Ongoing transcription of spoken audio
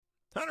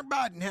Hunter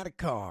Biden had a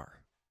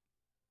car.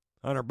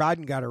 Hunter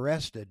Biden got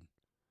arrested.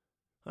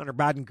 Hunter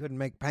Biden couldn't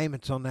make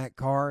payments on that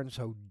car, and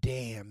so,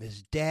 damn,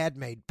 his dad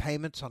made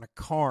payments on a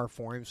car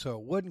for him so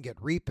it wouldn't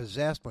get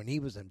repossessed when he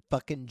was in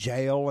fucking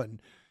jail,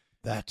 and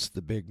that's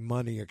the big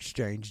money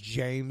exchange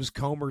James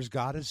Comer's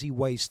got as he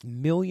wastes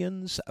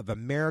millions of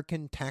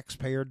American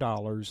taxpayer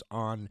dollars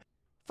on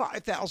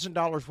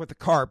 $5,000 worth of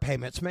car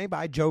payments made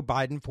by Joe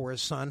Biden for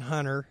his son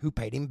Hunter, who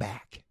paid him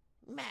back.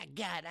 My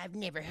God, I've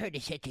never heard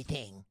of such a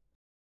thing.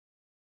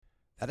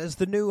 That is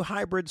the new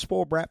hybrid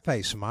spoiled brat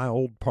face of my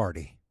old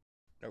party.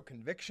 No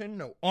conviction,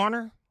 no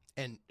honor,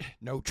 and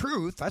no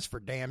truth, that's for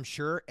damn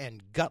sure,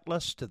 and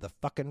gutless to the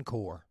fucking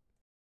core.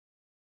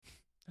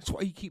 That's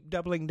why you keep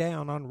doubling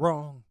down on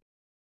wrong.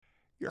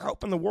 You're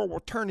hoping the world will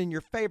turn in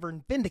your favor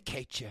and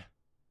vindicate you.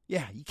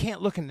 Yeah, you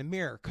can't look in the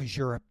mirror because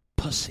you're a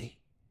pussy.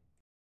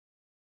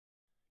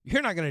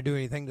 You're not going to do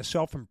anything to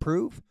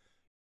self-improve.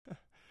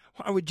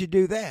 Why would you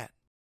do that?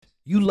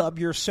 You love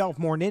yourself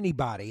more than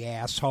anybody,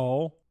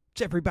 asshole.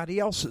 It's everybody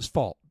else's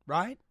fault,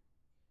 right?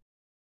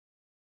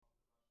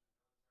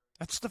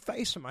 That's the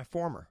face of my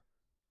former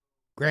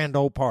grand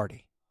old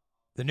party.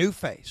 The new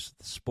face,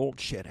 the spoiled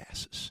shit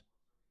asses.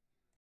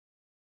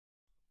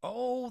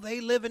 Oh,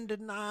 they live in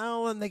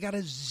denial and they got a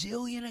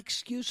zillion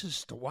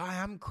excuses to why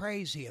I'm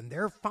crazy, and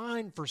they're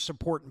fine for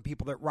supporting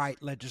people that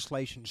write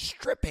legislation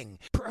stripping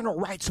parental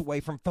rights away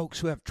from folks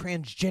who have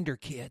transgender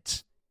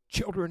kids.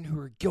 Children who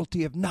are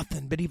guilty of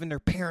nothing, but even their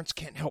parents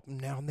can't help them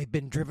now, and they've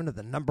been driven to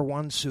the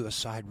 #1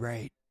 suicide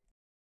rate.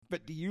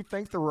 But do you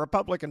think the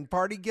Republican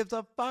Party gives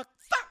a fuck?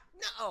 Fuck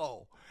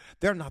no!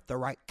 They're not the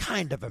right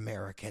kind of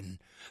American.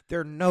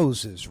 Their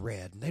nose is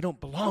red, and they don't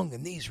belong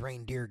in these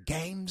reindeer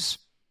games.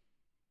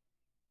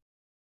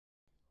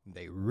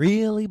 They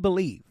really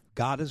believe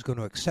God is going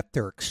to accept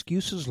their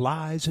excuses,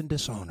 lies, and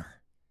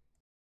dishonor.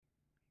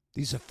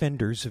 These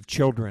offenders of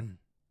children,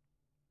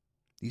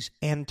 these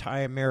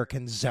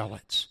anti-American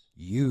zealots,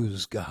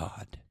 use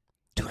God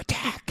to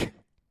attack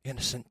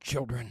innocent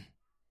children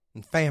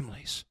and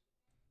families,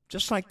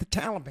 just like the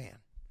Taliban,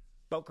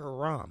 Boko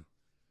Haram,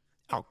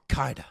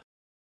 Al-Qaeda.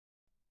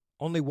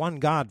 Only one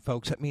God,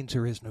 folks. That means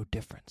there is no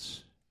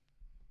difference.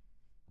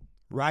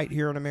 Right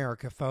here in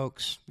America,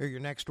 folks, they're your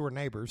next-door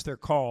neighbors. They're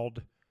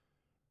called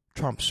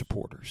Trump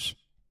supporters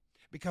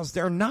because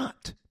they're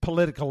not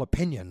political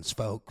opinions,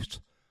 folks.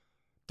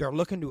 They're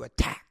looking to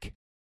attack.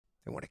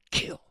 They want to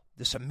kill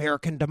this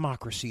American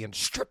democracy and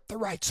strip the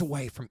rights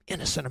away from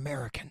innocent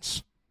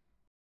Americans.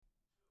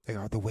 They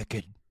are the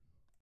wicked.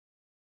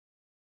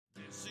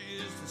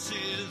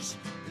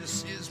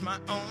 This is my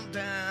own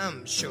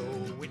damn show.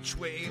 Which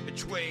way,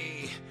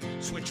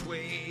 switch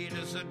way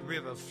does that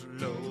river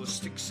flow?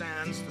 Sticks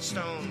sands the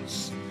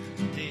stones,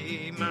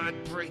 they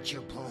might break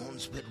your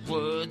bones, but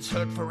words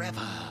hurt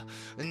forever,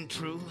 and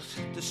truth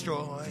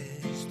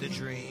destroys the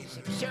dream.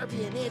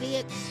 Serbian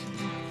idiots.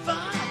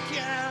 Fuck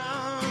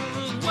yeah,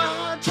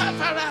 words hurt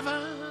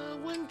forever,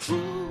 when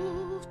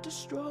truth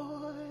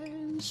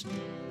destroys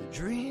the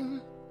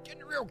dream.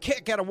 Getting a real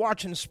kick out of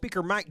watching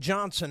Speaker Mike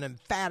Johnson and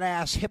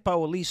fat-ass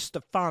hippo Elise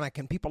Stefanik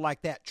and people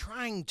like that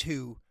trying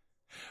to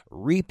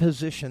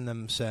reposition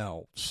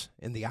themselves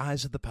in the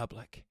eyes of the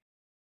public.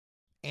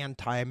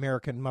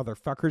 Anti-American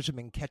motherfuckers have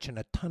been catching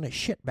a ton of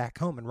shit back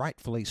home, and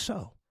rightfully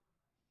so.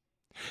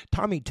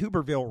 Tommy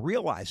Tuberville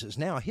realizes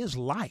now his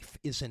life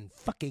is in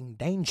fucking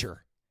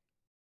danger.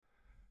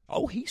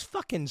 Oh, he's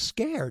fucking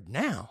scared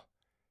now.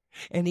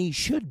 And he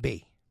should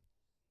be.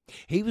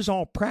 He was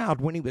all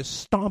proud when he was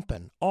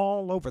stomping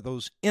all over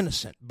those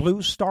innocent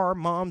Blue Star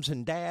moms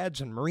and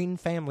dads and Marine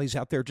families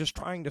out there just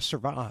trying to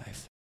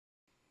survive.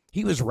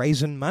 He was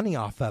raising money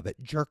off of it,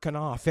 jerking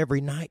off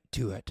every night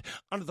to it,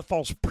 under the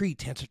false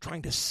pretense of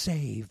trying to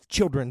save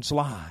children's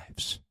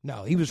lives.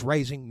 No, he was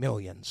raising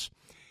millions.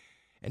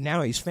 And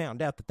now he's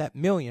found out that that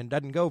million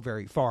doesn't go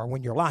very far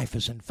when your life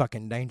is in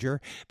fucking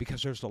danger,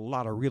 because there's a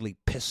lot of really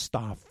pissed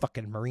off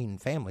fucking Marine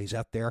families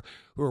out there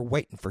who are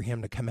waiting for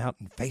him to come out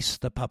and face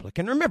the public.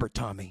 And remember,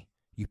 Tommy,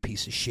 you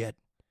piece of shit,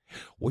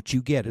 what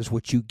you get is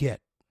what you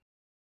get.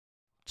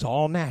 It's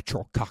all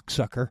natural,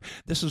 cocksucker.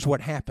 This is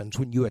what happens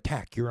when you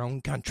attack your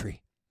own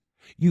country.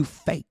 You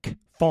fake,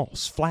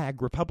 false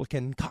flag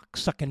Republican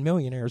cocksucking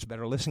millionaires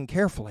better listen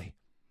carefully.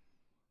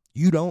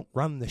 You don't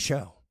run the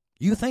show.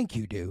 You think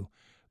you do,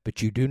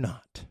 but you do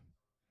not.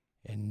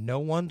 And no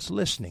one's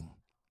listening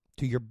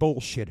to your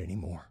bullshit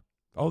anymore.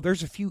 Oh,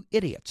 there's a few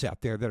idiots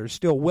out there that are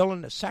still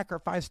willing to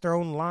sacrifice their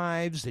own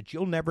lives that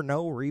you'll never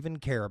know or even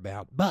care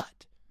about.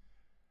 But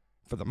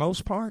for the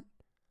most part,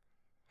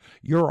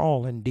 you're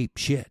all in deep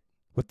shit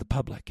with the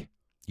public.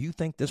 You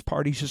think this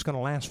party's just going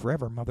to last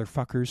forever,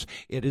 motherfuckers.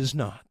 It is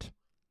not.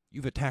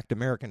 You've attacked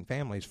American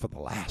families for the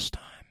last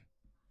time.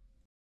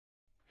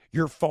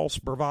 Your false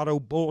bravado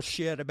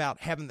bullshit about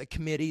having the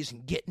committees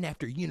and getting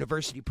after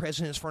university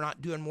presidents for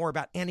not doing more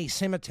about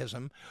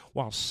anti-Semitism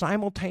while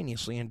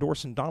simultaneously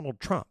endorsing Donald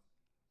Trump,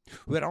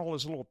 who had all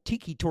his little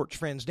tiki torch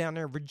friends down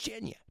there in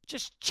Virginia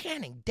just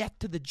chanting death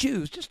to the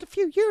Jews just a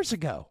few years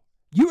ago.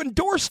 You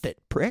endorsed it,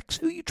 pricks.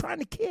 Who are you trying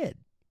to kid?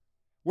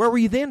 Where were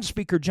you then,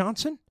 Speaker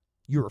Johnson?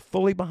 You're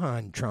fully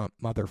behind Trump,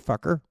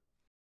 motherfucker.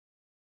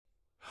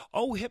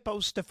 Oh, Hippo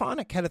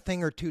Stefanik had a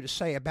thing or two to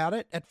say about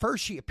it. At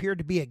first, she appeared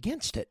to be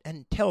against it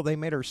until they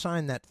made her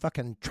sign that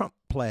fucking Trump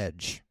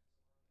pledge.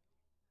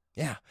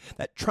 Yeah,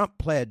 that Trump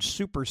pledge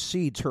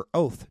supersedes her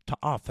oath to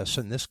office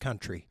in this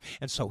country.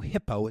 And so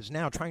Hippo is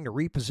now trying to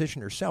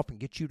reposition herself and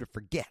get you to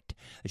forget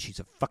that she's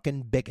a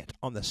fucking bigot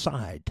on the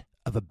side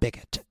of a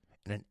bigot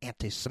and an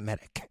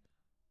anti-Semitic.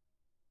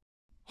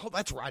 Oh,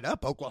 that's right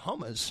up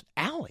Oklahoma's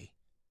alley.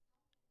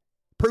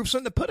 Proof's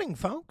in the pudding,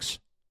 folks.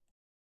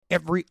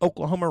 Every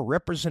Oklahoma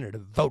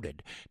representative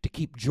voted to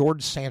keep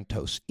George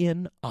Santos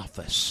in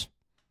office.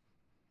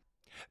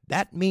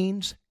 That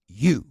means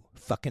you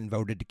fucking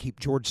voted to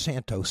keep George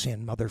Santos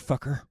in,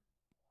 motherfucker.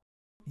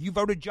 You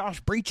voted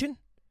Josh Breachin?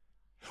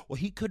 Well,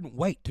 he couldn't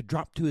wait to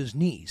drop to his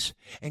knees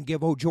and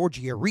give old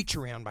Georgie a reach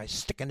around by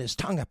sticking his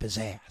tongue up his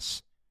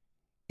ass.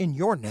 In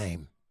your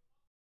name.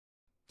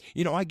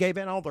 You know, I gave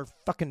in all their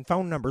fucking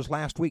phone numbers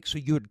last week so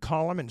you would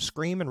call them and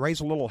scream and raise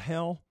a little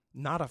hell.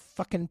 Not a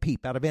fucking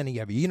peep out of any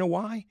of you. You know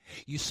why?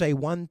 You say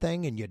one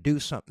thing and you do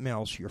something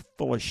else. You're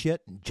full of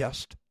shit and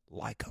just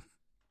like them.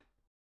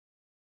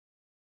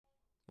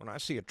 When I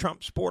see a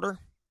Trump supporter,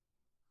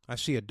 I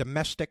see a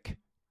domestic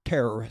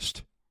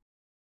terrorist.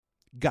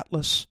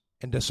 Gutless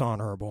and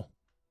dishonorable.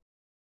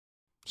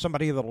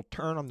 Somebody that'll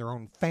turn on their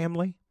own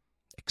family,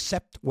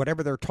 accept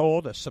whatever they're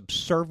told, a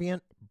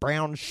subservient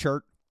brown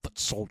shirt foot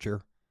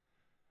soldier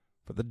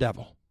for the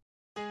devil.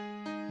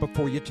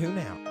 Before you tune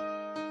out,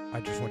 I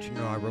just want you to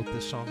know I wrote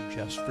this song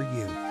just for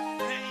you.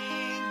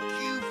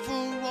 Thank you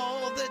for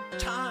all the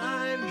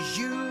times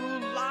you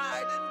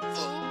lied and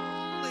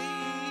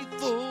fully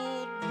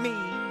fooled me.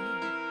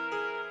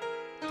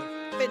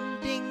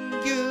 Defending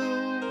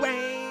you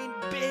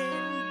ain't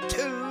been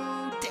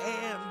too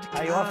damned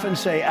kind. I often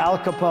say Al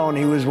Capone,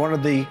 he was one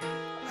of the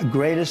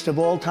greatest of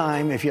all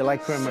time, if you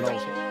like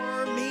criminals.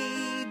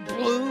 Stormy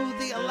blew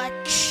the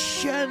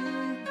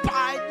election.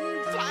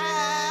 Biden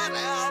flat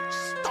out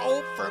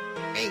stole from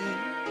me.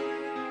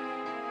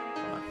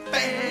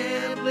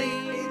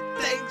 Family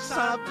thinks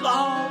I've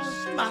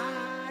lost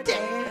my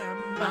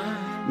damn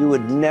mind. You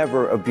would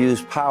never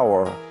abuse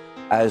power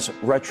as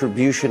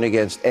retribution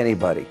against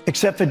anybody.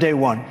 Except for day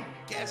one.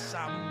 Guess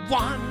I'm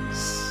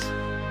once,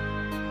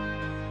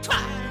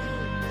 twice,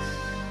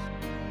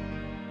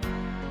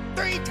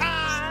 three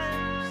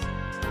times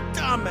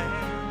dumbass.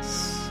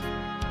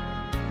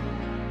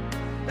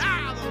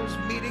 Those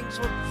meetings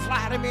with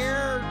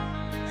Vladimir,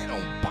 they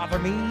don't bother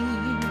me.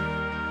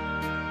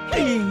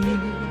 Hey.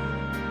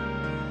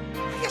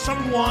 Guess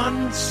I'm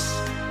once,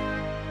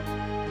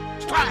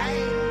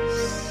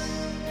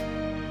 twice,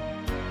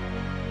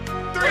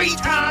 three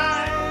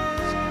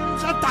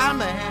times a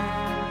dumbass.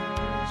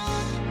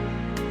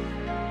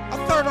 A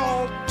third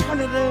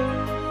alternative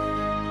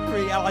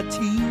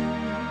reality.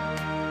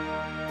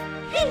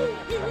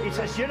 He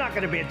says, you're not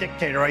going to be a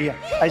dictator, are you?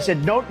 I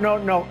said,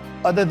 no,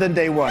 other than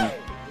day one.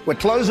 We're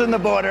closing the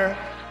border.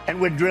 And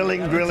we're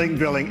drilling.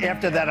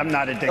 After that, I'm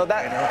not a dictator. So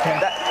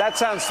that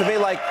sounds to me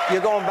like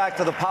you're going back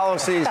to the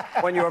policies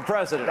when you were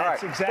president. All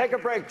right, exactly. Take a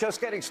break. Just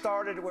getting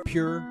started.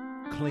 Pure,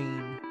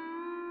 clean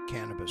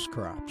cannabis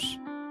crops.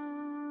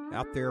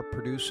 Out there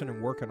producing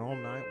and working all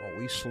night while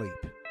we sleep.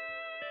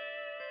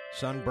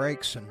 Sun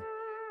breaks and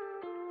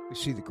we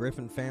see the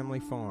Griffin family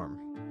farm.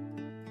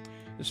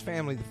 This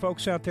family, the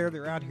folks out there,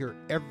 they're out here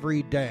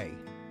every day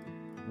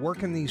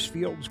working these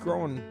fields,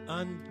 growing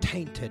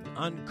untainted,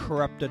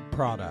 uncorrupted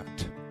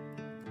product.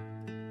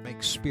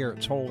 Make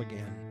spirits whole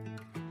again.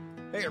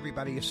 Hey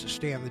everybody, it's the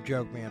Stan the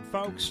Jokeman.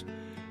 Folks,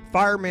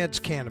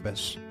 FireMeds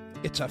Cannabis.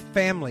 It's a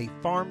family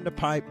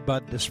farm-to-pipe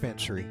bud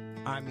dispensary.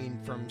 I mean,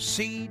 from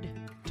seed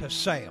to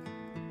sale,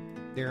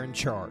 they're in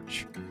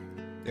charge.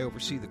 They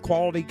oversee the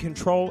quality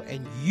control,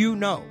 and you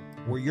know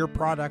where your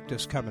product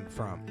is coming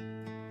from.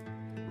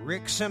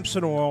 Rick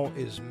Simpson oil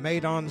is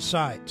made on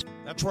site.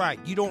 That's right,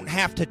 you don't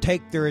have to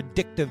take their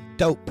addictive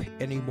dope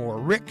anymore.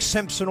 Rick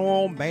Simpson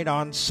oil made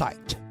on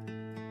site.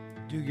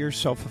 Do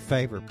yourself a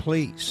favor,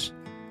 please.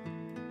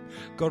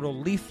 Go to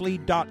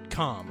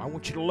leafly.com. I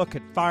want you to look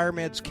at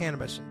FireMeds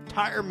Cannabis'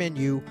 entire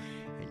menu,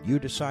 and you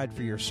decide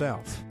for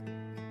yourself.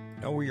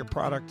 Know where your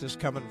product is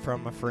coming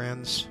from, my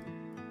friends.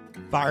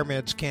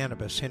 FireMeds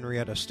Cannabis,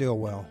 Henrietta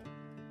Stillwell.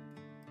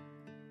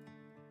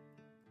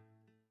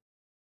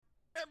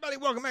 Everybody,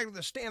 welcome back to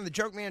the Stan the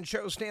Jokeman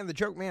Show. Stan the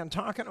Jokeman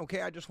talking.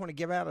 Okay, I just want to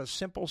give out a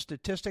simple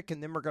statistic,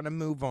 and then we're going to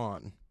move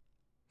on.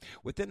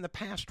 Within the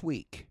past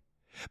week,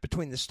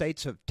 between the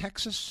states of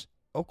Texas,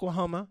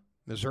 Oklahoma,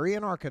 Missouri,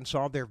 and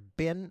Arkansas, there have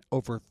been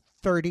over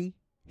 30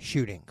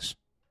 shootings.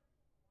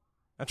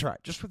 That's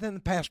right, just within the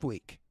past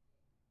week.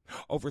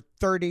 Over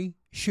 30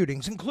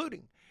 shootings,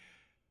 including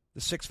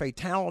the 6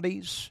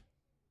 fatalities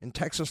in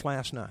Texas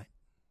last night.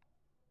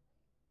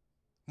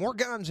 More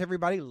guns,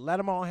 everybody. Let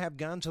them all have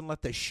guns and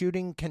let the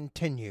shooting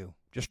continue.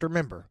 Just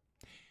remember,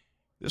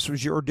 This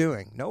was your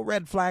doing. No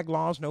red flag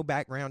laws, no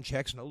background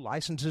checks, no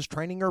licenses,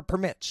 training, or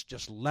permits.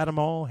 Just let them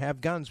all have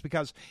guns,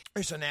 because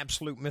there's an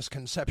absolute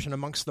misconception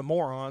amongst the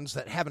morons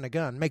that having a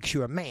gun makes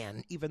you a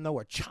man, even though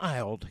a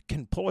child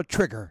can pull a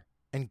trigger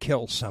and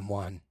kill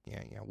someone.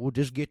 Yeah, we'll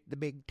just get the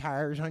big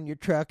tires on your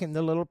truck and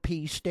the little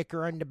P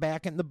sticker on the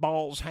back and the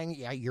balls hanging.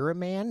 Yeah, you're a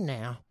man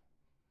now.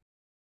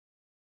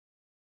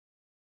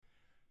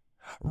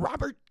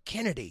 Robert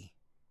Kennedy.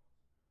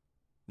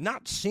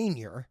 Not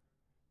senior.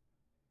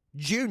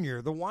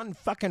 Junior, the one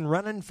fucking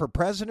running for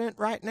president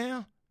right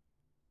now.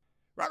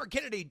 Robert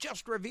Kennedy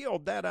just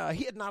revealed that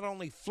he had not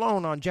only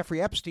flown on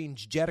Jeffrey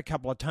Epstein's jet a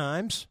couple of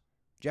times.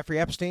 Jeffrey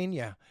Epstein,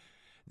 yeah.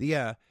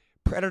 The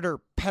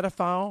predator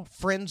pedophile,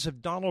 friends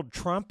of Donald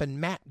Trump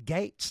and Matt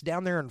Gaetz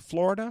down there in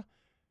Florida.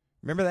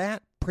 Remember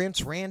that?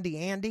 Prince Randy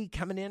Andy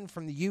coming in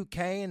from the UK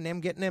and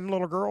them getting them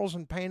little girls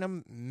and paying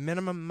them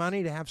minimum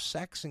money to have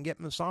sex and get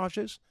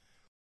massages.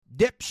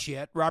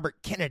 Dipshit Robert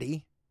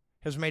Kennedy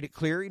has made it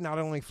clear he not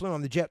only flew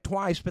on the jet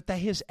twice, but that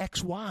his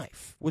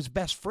ex-wife was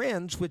best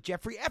friends with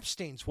Jeffrey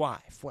Epstein's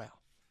wife. Well,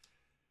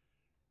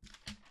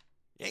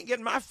 you ain't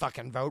getting my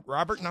fucking vote,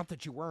 Robert. Not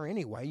that you were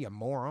anyway, you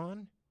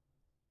moron.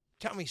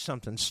 Tell me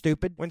something,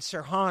 stupid. When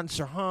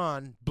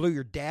Sirhan blew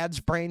your dad's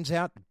brains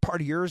out, did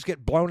part of yours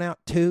get blown out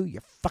too,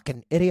 you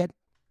fucking idiot?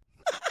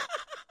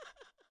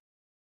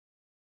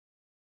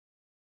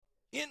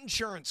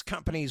 Insurance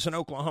companies in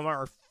Oklahoma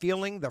are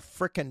feeling the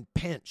frickin'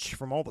 pinch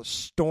from all the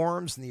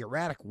storms and the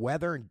erratic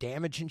weather and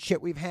damage and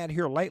shit we've had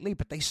here lately,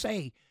 but they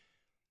say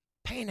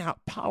paying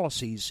out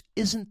policies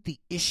isn't the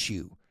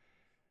issue.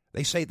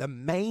 They say the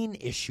main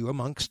issue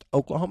amongst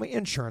Oklahoma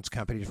insurance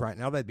companies right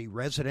now, that'd be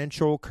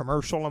residential,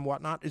 commercial, and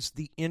whatnot, is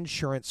the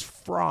insurance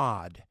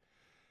fraud.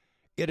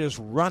 It is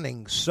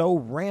running so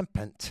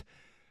rampant.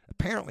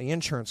 Apparently,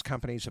 insurance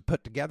companies have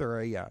put together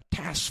a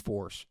task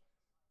force,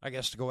 I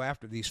guess, to go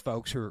after these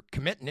folks who are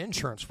committing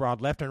insurance fraud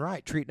left and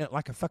right, treating it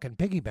like a fucking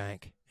piggy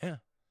bank. Yeah.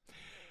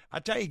 I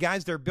tell you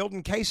guys, they're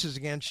building cases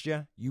against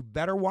you. You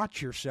better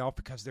watch yourself,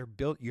 because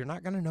you're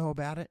not going to know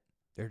about it.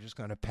 They're just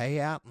going to pay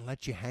out and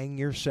let you hang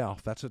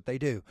yourself. That's what they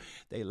do.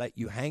 They let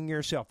you hang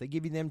yourself. They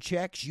give you them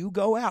checks. You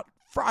go out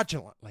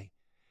fraudulently.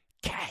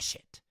 Cash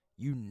it.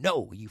 You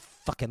know you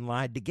fucking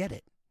lied to get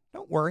it.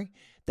 Don't worry.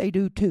 They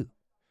do too.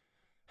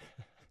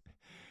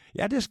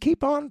 Yeah, just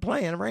keep on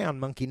playing around,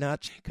 monkey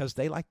nuts, because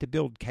they like to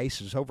build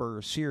cases over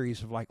a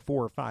series of like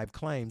 4 or 5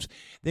 claims.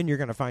 Then you're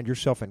going to find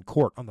yourself in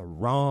court on the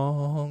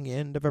wrong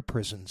end of a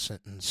prison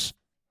sentence.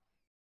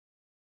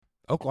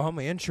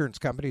 Oklahoma insurance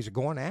companies are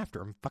going after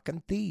them,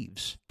 fucking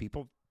thieves.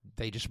 People,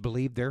 they just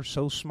believe they're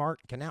so smart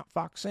and can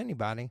outfox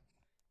anybody.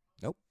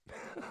 Nope.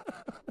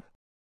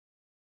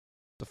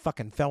 The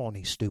fucking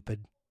felony,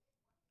 stupid.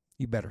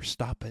 You better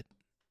stop it.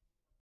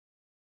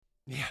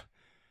 Yeah.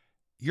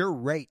 Your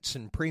rates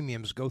and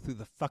premiums go through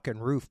the fucking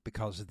roof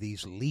because of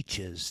these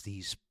leeches,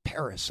 these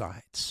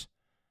parasites.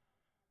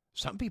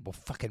 Some people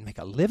fucking make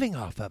a living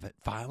off of it,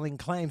 filing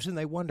claims, and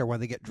they wonder why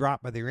they get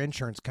dropped by their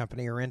insurance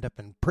company or end up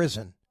in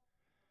prison.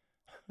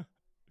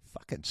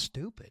 Fucking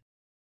stupid.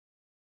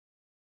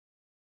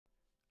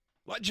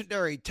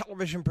 Legendary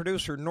television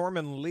producer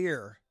Norman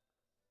Lear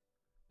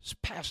has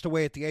passed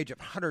away at the age of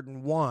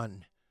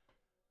 101.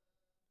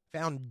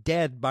 Found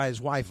dead by his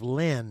wife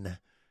Lynn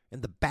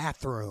in the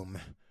bathroom,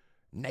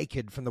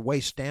 naked from the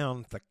waist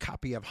down, with a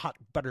copy of Hot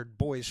Buttered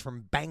Boys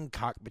from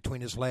Bangkok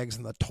between his legs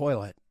in the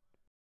toilet.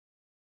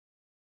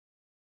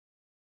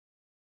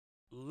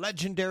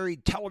 Legendary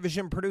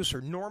television producer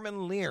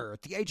Norman Lear,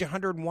 at the age of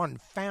 101,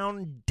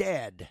 found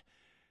dead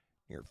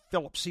near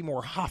Philip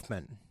Seymour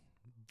Hoffman.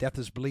 Death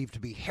is believed to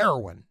be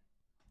heroin.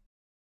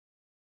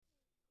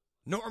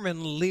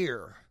 Norman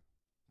Lear,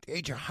 at the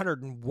age of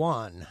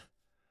 101,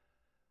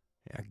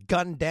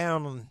 gunned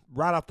down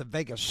right off the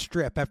Vegas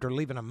Strip after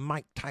leaving a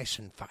Mike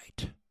Tyson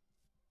fight.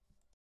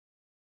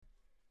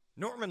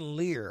 Norman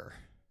Lear,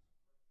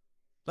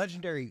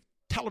 legendary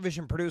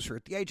television producer,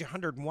 at the age of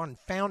 101,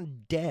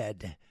 found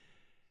dead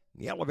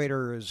in the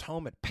elevator of his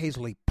home at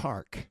Paisley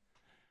Park.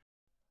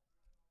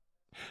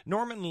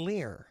 Norman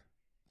Lear,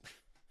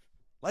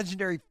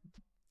 legendary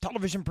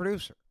television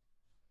producer,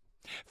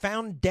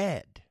 found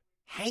dead,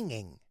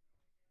 hanging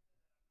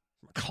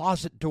from a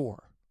closet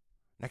door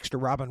next to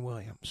Robin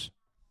Williams.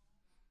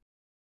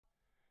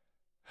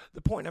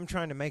 The point I'm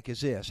trying to make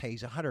is this. Hey,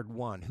 he's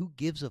 101. Who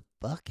gives a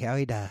fuck how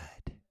he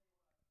died?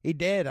 He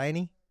dead, ain't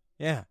he?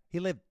 Yeah,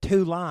 he lived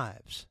 2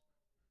 lives.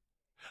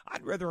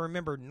 I'd rather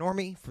remember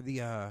Normie for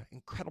the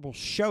incredible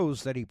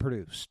shows that he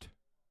produced.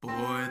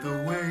 Boy,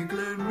 the way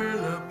Glenn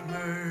Miller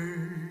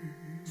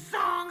played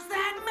Songs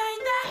that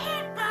made the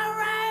hit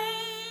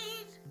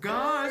parade.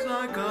 Guys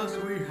like us,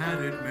 we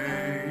had it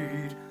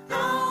made.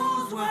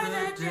 Those were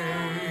the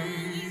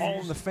days.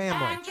 All in the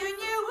Family. And you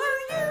knew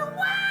who you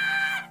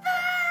were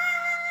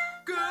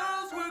then.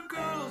 Girls were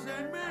girls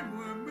and men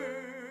were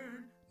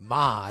men.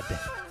 Mod.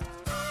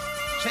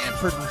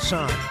 Sanford and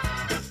Son.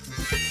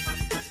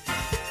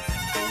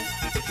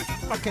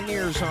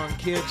 Buccaneers on,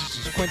 kids.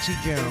 This is Quincy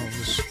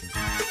Jones.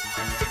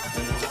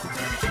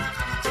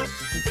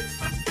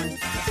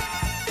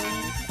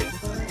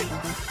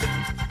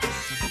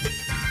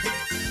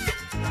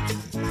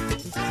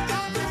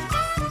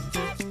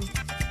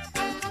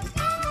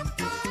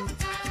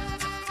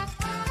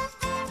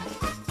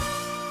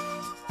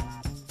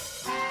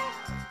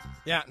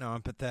 Yeah, no,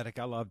 I'm pathetic.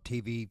 I love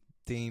TV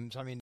themes.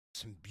 I mean,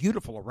 some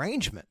beautiful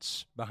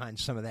arrangements behind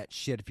some of that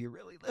shit if you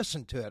really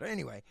listen to it.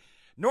 Anyway,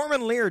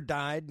 Norman Lear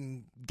died,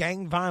 and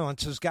gang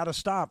violence has got to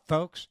stop,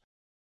 folks.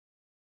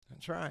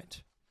 That's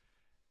right.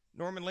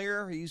 Norman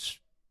Lear, he's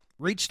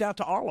reached out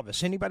to all of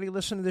us. Anybody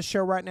listening to this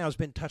show right now has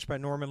been touched by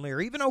Norman Lear.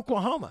 Even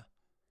Oklahoma.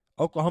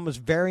 Oklahoma's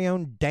very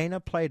own Dana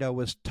Plato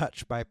was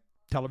touched by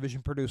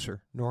television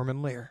producer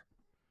Norman Lear.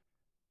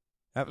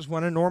 That was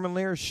one of Norman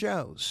Lear's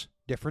shows,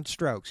 Different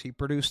Strokes. He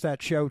produced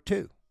that show,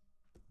 too.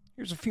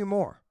 Here's a few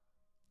more.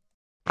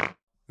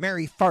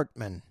 Mary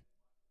Fartman.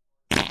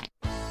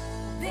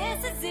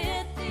 This is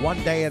it.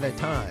 One Day at a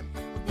Time.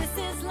 This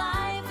is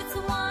life. It's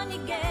the one you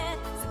get.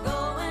 So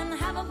go and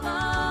have a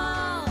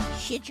ball.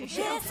 Shit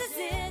yourself. This is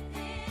it.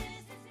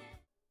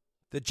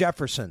 The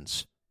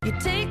Jeffersons. You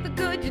take the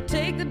good, you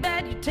take the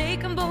bad, you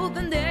take them both,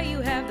 and there you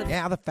have the...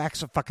 Yeah, the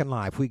facts of fucking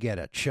life. We get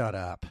it. Shut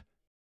up.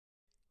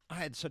 I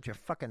had such a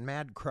fucking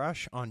mad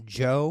crush on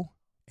Joe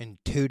and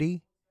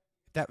Tootie.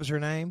 That was her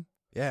name?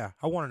 Yeah,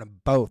 I wanted them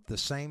both the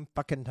same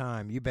fucking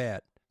time. You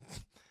bet.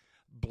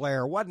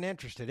 Blair wasn't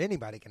interested.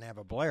 Anybody can have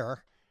a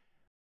Blair.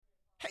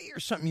 Hey,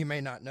 here's something you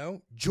may not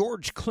know.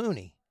 George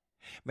Clooney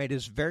made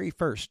his very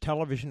first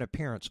television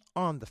appearance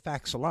on The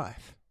Facts of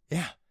Life.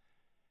 Yeah.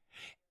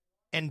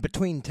 And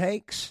between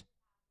takes,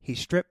 he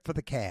stripped for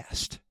the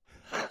cast.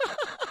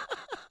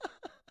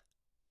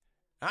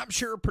 I'm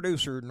sure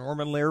producer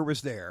Norman Lear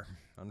was there.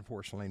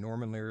 Unfortunately,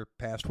 Norman Lear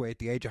passed away at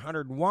the age of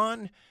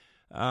 101.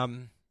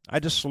 I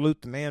just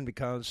salute the man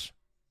because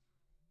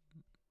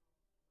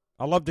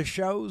I love the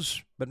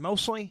shows, but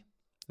mostly,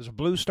 as a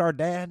Blue Star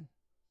dad,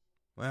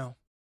 well,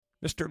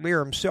 Mr.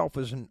 Lear himself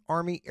was an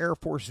Army Air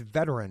Force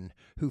veteran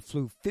who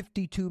flew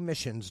 52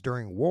 missions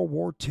during World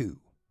War II.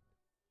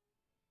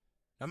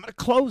 I'm going to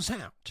close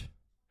out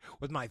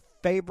with my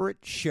favorite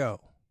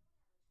show.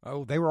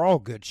 Oh, they were all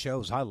good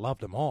shows. I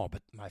loved them all,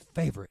 but my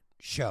favorite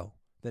show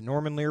that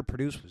Norman Lear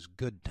produced was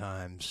Good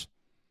Times.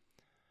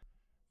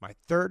 My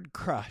third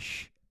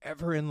crush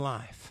ever in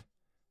life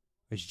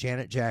was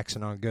Janet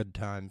Jackson on Good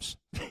Times.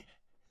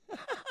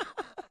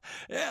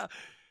 Yeah.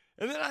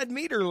 And then I'd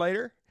meet her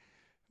later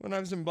when I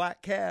was in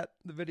Black Cat,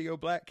 the video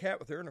Black Cat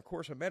with her. And, of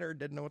course, I met her,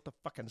 didn't know what to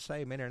fucking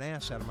say, made an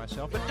ass out of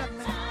myself. But it doesn't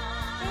matter.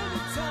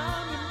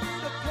 Anytime you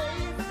need a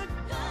payment,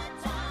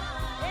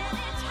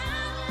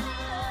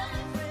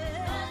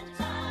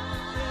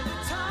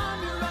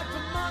 anytime you're out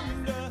from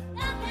under,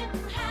 Not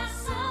getting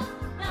hassled,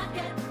 not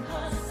getting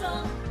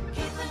hustled,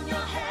 keeping your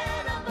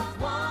head above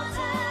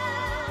water,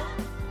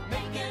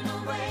 making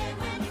a way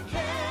when you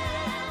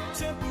can.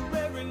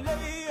 temporary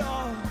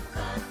layoff,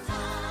 Good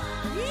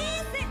times.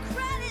 Easy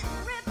credit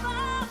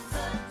rip-offs.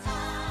 Good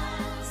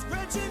times.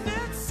 stretching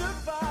and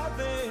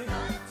surviving.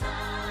 Good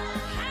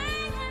times.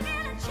 Hanging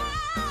in a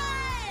child.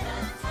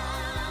 Good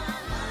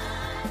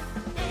times.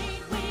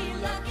 Ain't we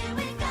lucky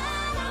we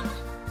got 'em?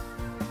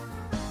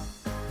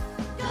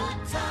 Good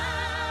times.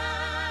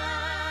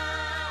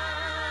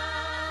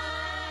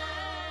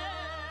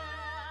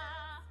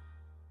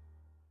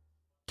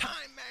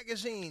 Time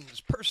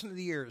Magazine's Person of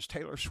the Year is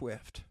Taylor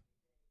Swift.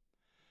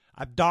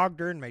 I've dogged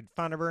her and made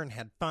fun of her and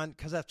had fun,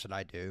 because that's what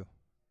I do.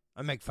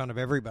 I make fun of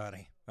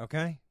everybody,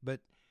 okay?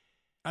 But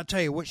I'll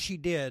tell you what she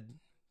did,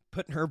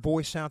 putting her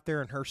voice out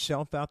there and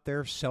herself out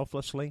there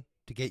selflessly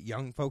to get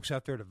young folks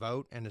out there to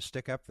vote and to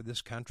stick up for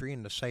this country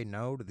and to say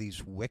no to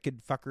these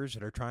wicked fuckers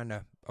that are trying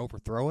to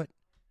overthrow it.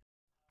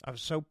 I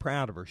was so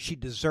proud of her. She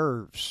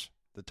deserves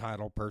the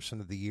title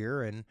Person of the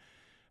Year, and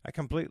I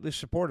completely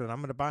support it. I'm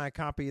going to buy a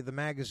copy of the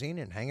magazine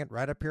and hang it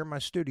right up here in my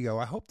studio.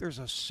 I hope there's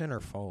a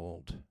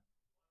centerfold.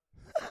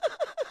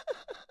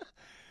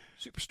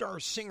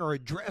 Superstar singer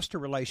addressed her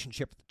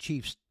relationship with the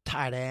Chiefs'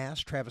 tight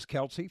ass, Travis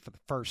Kelce, for the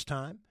first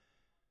time.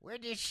 We're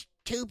just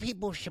two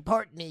people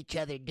supporting each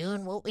other,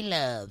 doing what we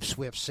love.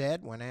 Swift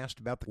said when asked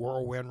about the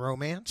whirlwind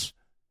romance.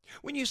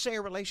 When you say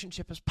a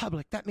relationship is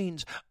public, that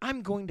means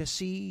I'm going to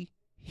see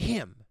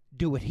him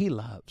do what he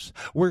loves.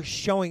 We're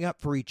showing up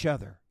for each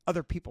other.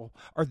 Other people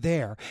are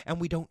there,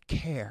 and we don't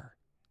care.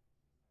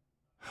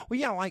 Well,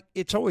 yeah, like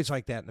it's always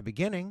like that in the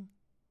beginning.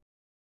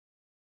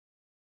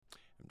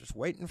 I'm just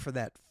waiting for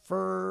that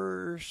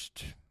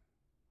first,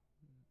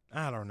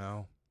 I don't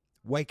know,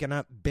 waking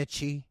up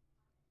bitchy.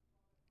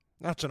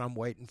 That's what I'm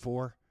waiting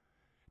for.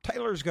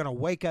 Taylor's going to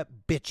wake up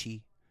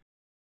bitchy.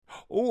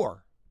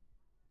 Or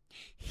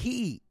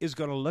he is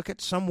going to look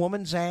at some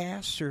woman's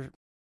ass or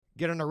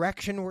get an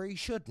erection where he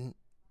shouldn't.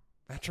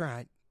 That's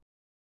right.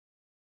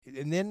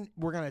 And then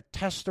we're going to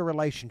test the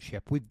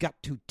relationship. We've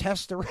got to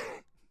test the...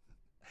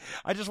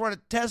 I just want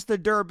to test the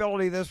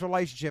durability of this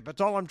relationship.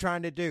 That's all I'm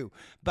trying to do.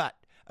 But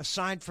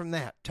aside from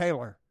that,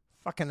 Taylor,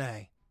 fucking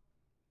A.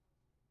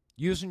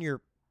 Using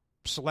your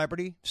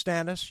celebrity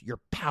status, your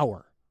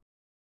power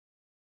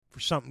for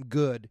something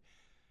good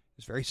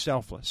is very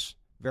selfless,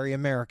 very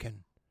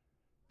American,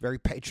 very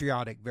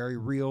patriotic, very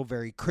real,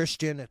 very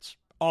Christian. It's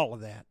all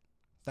of that.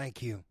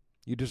 Thank you.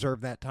 You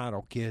deserve that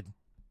title, kid.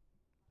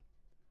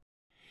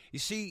 You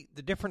see,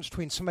 the difference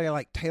between somebody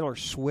like Taylor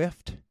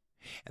Swift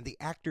and the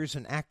actors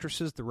and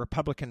actresses, the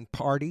Republican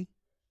Party,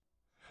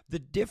 The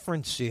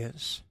difference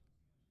is,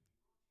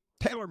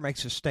 Taylor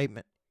makes a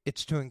statement,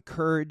 it's to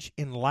encourage,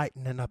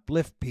 enlighten, and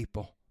uplift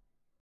people.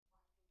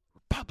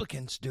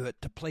 Republicans do it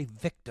to play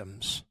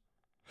victims,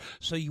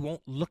 so you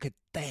won't look at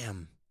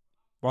them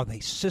while they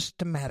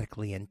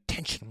systematically,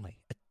 intentionally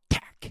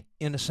attack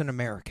innocent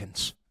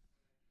Americans.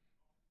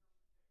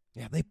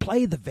 Yeah, they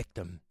play the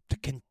victim to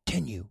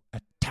continue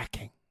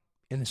attacking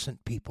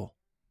innocent people,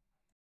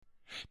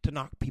 to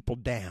knock people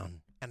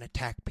down and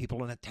attack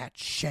people and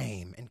attach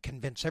shame and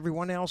convince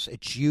everyone else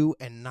it's you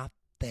and not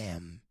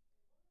them.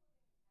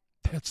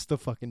 That's the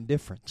fucking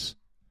difference.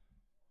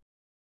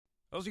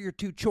 Those are your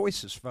two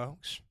choices,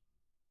 folks.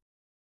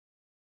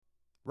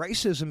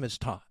 Racism is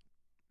taught.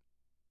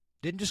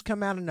 Didn't just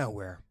come out of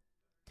nowhere.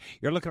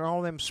 You're looking at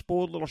all them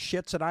spoiled little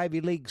shits at Ivy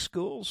League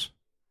schools.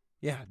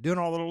 Yeah, doing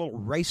all the little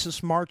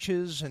racist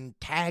marches and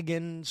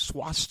tagging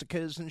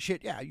swastikas and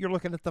shit. Yeah, you're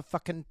looking at the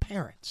fucking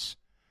parents.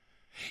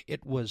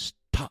 It was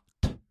taught.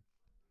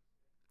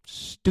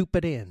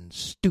 Stupid in,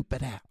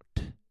 stupid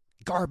out.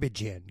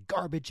 Garbage in,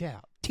 garbage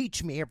out.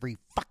 Teach me every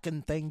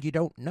fucking thing you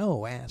don't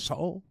know,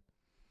 asshole.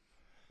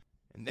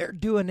 And they're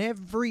doing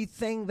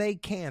everything they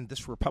can,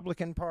 this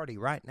Republican Party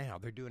right now,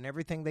 they're doing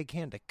everything they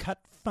can to cut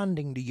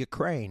funding to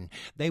Ukraine.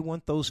 They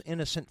want those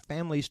innocent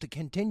families to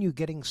continue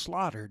getting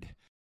slaughtered.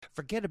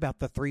 Forget about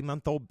the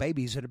 3-month-old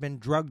babies that have been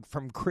drugged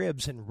from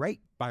cribs and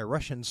raped by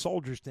Russian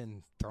soldiers,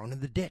 then thrown in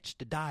the ditch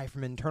to die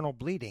from internal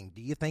bleeding.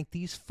 Do you think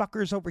these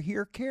fuckers over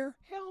here care?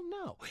 Hell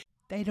no.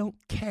 They don't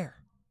care.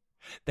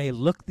 They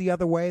look the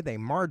other way, they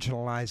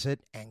marginalize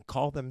it, and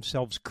call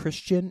themselves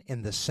Christian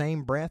in the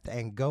same breath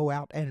and go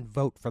out and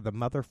vote for the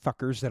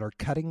motherfuckers that are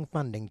cutting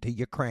funding to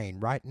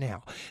Ukraine right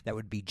now. That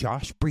would be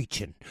Josh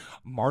Breachin,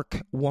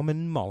 Mark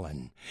Woman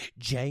Mullen,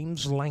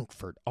 James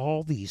Lankford.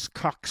 All these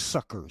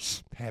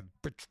cocksuckers have...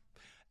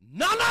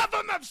 None of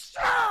them have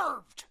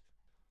served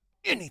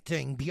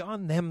anything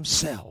beyond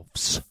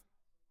themselves.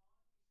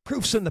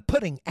 Proof's in the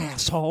pudding,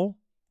 asshole.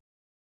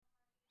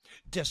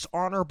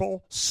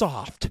 Dishonorable,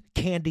 soft,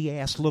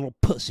 candy-ass little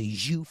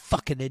pussies you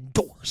fucking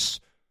endorse.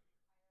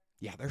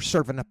 Yeah, they're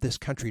serving up this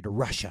country to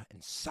Russia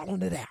and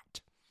selling it out.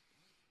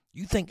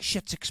 You think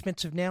shit's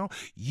expensive now?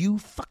 You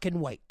fucking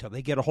wait till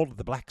they get a hold of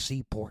the Black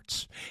Sea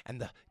ports and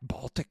the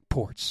Baltic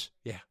ports.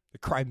 Yeah, the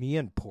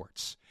Crimean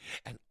ports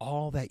and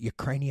all that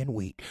Ukrainian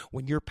wheat.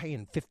 When you're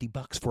paying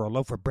 $50 for a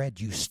loaf of bread,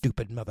 you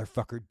stupid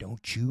motherfucker,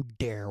 don't you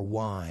dare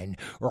whine,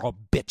 or I'll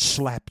bitch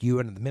slap you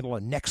in the middle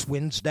of next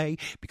Wednesday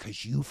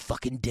because you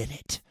fucking did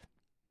it.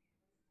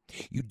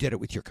 You did it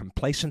with your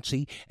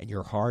complacency and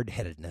your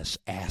hard-headedness,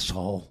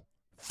 asshole.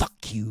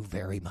 Fuck you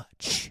very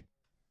much.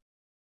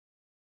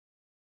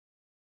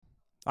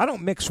 I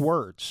don't mix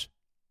words.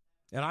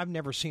 And I've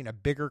never seen a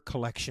bigger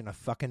collection of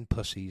fucking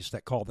pussies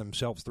that call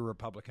themselves the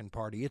Republican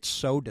Party. It's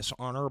so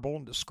dishonorable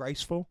and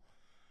disgraceful.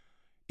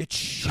 It's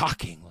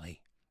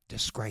shockingly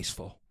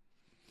disgraceful.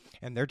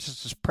 And they're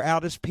just as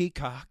proud as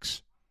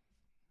peacocks.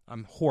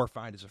 I'm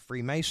horrified as a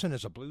Freemason,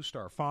 as a Blue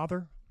Star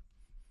father.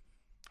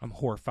 I'm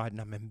horrified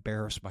and I'm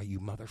embarrassed by you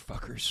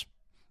motherfuckers.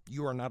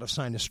 You are not a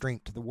sign of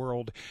strength to the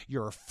world.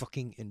 You're a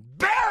fucking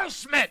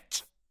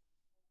embarrassment!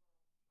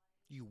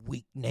 You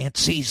weak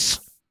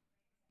Nancy's.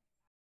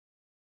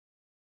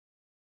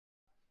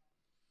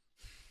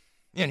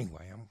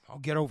 Anyway, I'll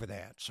get over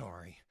that.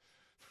 Sorry.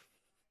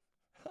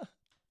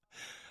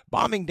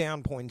 Bombing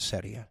down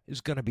Poinsettia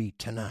is going to be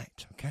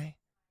tonight, okay?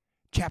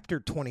 Chapter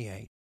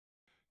 28,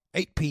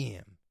 8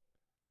 p.m.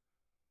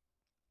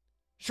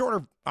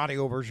 Shorter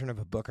audio version of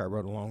a book I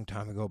wrote a long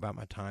time ago about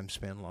my time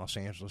spent in Los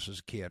Angeles as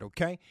a kid,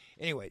 okay?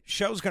 Anyway,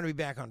 show's going to be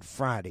back on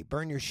Friday.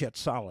 Burn your shit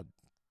solid.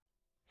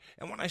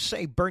 And when I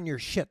say burn your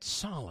shit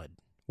solid,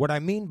 what I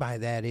mean by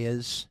that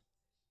is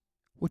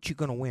what you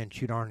going to win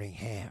you'd already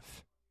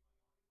have.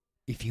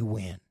 If you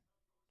win.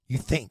 You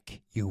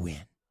think you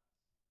win.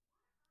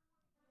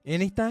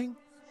 Anything?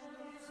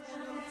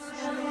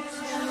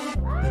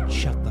 Then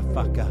shut the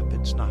fuck up.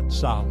 It's not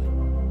solid.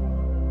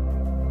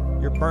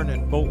 You're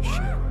burning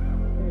bullshit.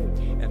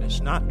 And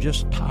it's not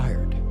just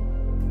tired.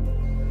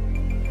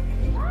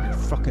 You're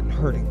fucking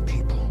hurting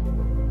people.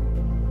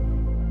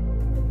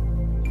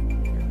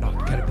 You're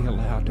not going to be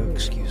allowed to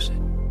excuse it.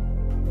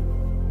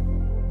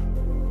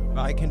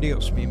 Bye, con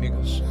Dios, mi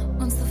amigos.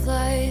 Once the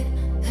flight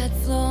had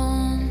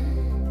flown,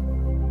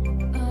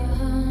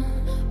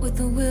 with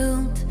the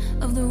wilt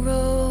of the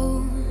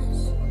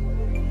rose,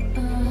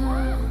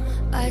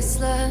 I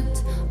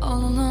slept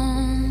all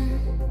alone,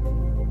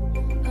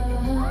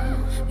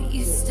 but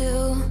you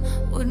still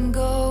wouldn't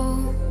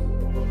go.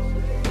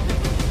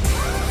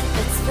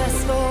 Let's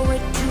fast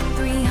forward to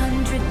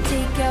 300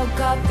 takeout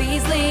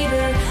copies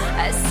later.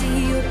 I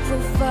see your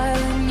profile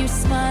and your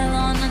smile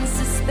on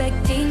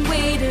unsuspecting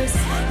waiters.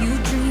 You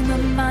dream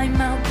of my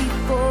mouth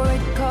before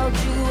it called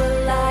you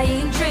a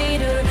lying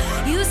traitor.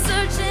 You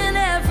search in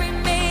every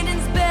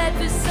maiden's bed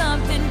for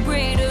something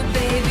greater.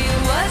 Baby,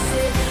 was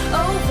it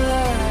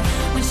over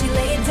when she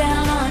laid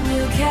down on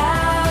your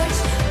couch?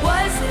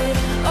 Was it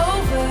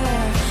over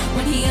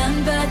when he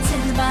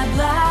unbuttoned my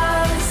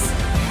blouse?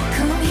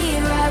 Come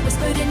here, I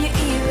whispered in your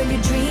ear in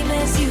your dream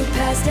as you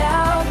passed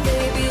out.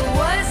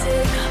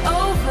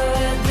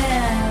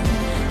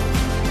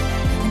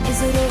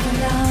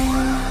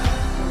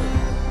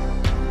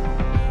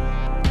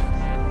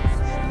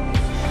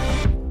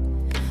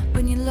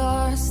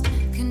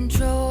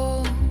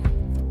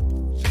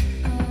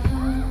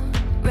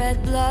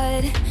 red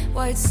blood,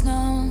 white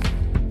snow.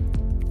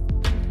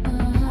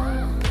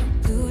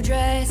 Blue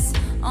dress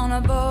on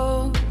a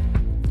boat.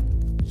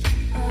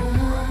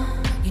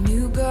 Your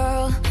new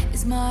girl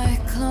is my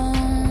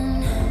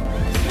clone.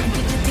 And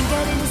did you think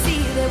I didn't see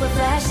there were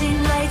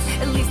flashing lights?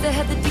 At least I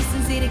had the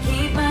decency to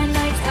keep my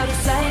nights out of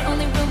sight.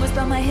 Only rumors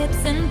about my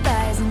hips and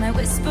thighs and my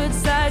whispered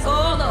sighs.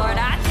 Oh Lord,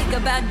 I think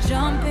about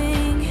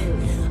jumping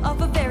off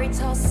a very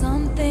tall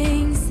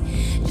somethings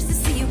just to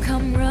see you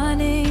come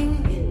running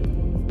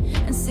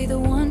and say the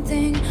one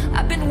thing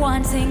I've been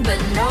wanting. But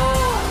no,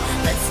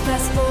 let's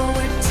fast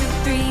forward to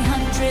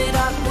 300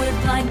 awkward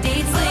blind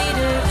dates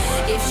later.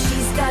 If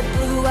she's got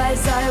blue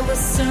eyes, I will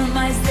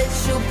surmise that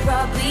she'll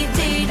probably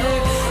date her.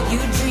 You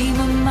dream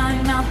of my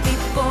mouth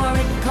before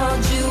it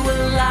called you a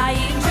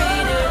lying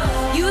traitor.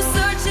 You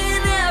search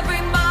in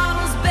every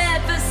model's bed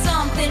for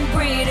something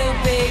greater.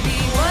 Baby,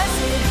 was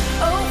it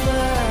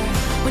over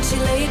when she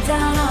laid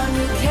down on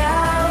your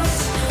couch?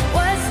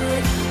 Was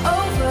it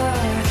over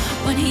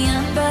when he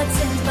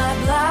unbuttoned my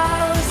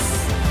blouse?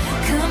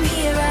 Come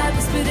here, I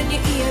whispered in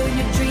your ear in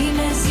your dream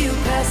as you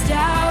passed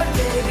out.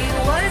 Baby,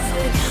 was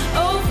it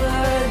over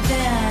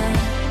then?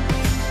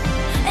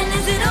 And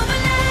is it over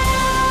now?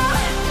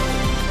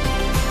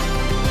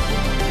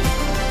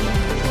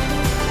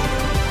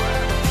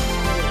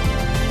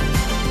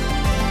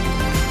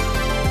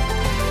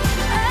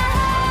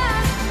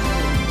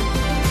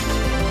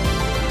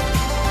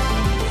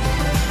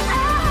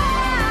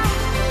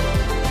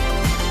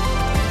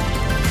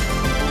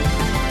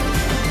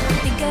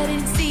 I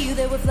didn't see you,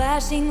 there were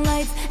flashing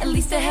lights. At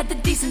least I had the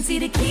decency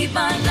to keep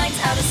my nights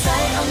out of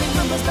sight. Only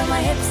rumors about my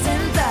hips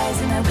and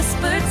thighs and my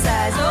whispered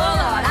sighs. Oh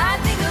Lord, I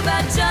think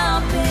about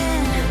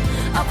jumping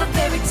off a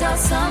fairy tale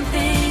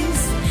somethings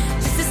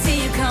just to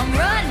see you come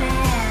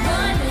running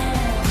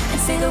and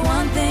say the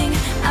one thing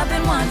I've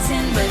been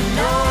wanting. But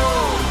no,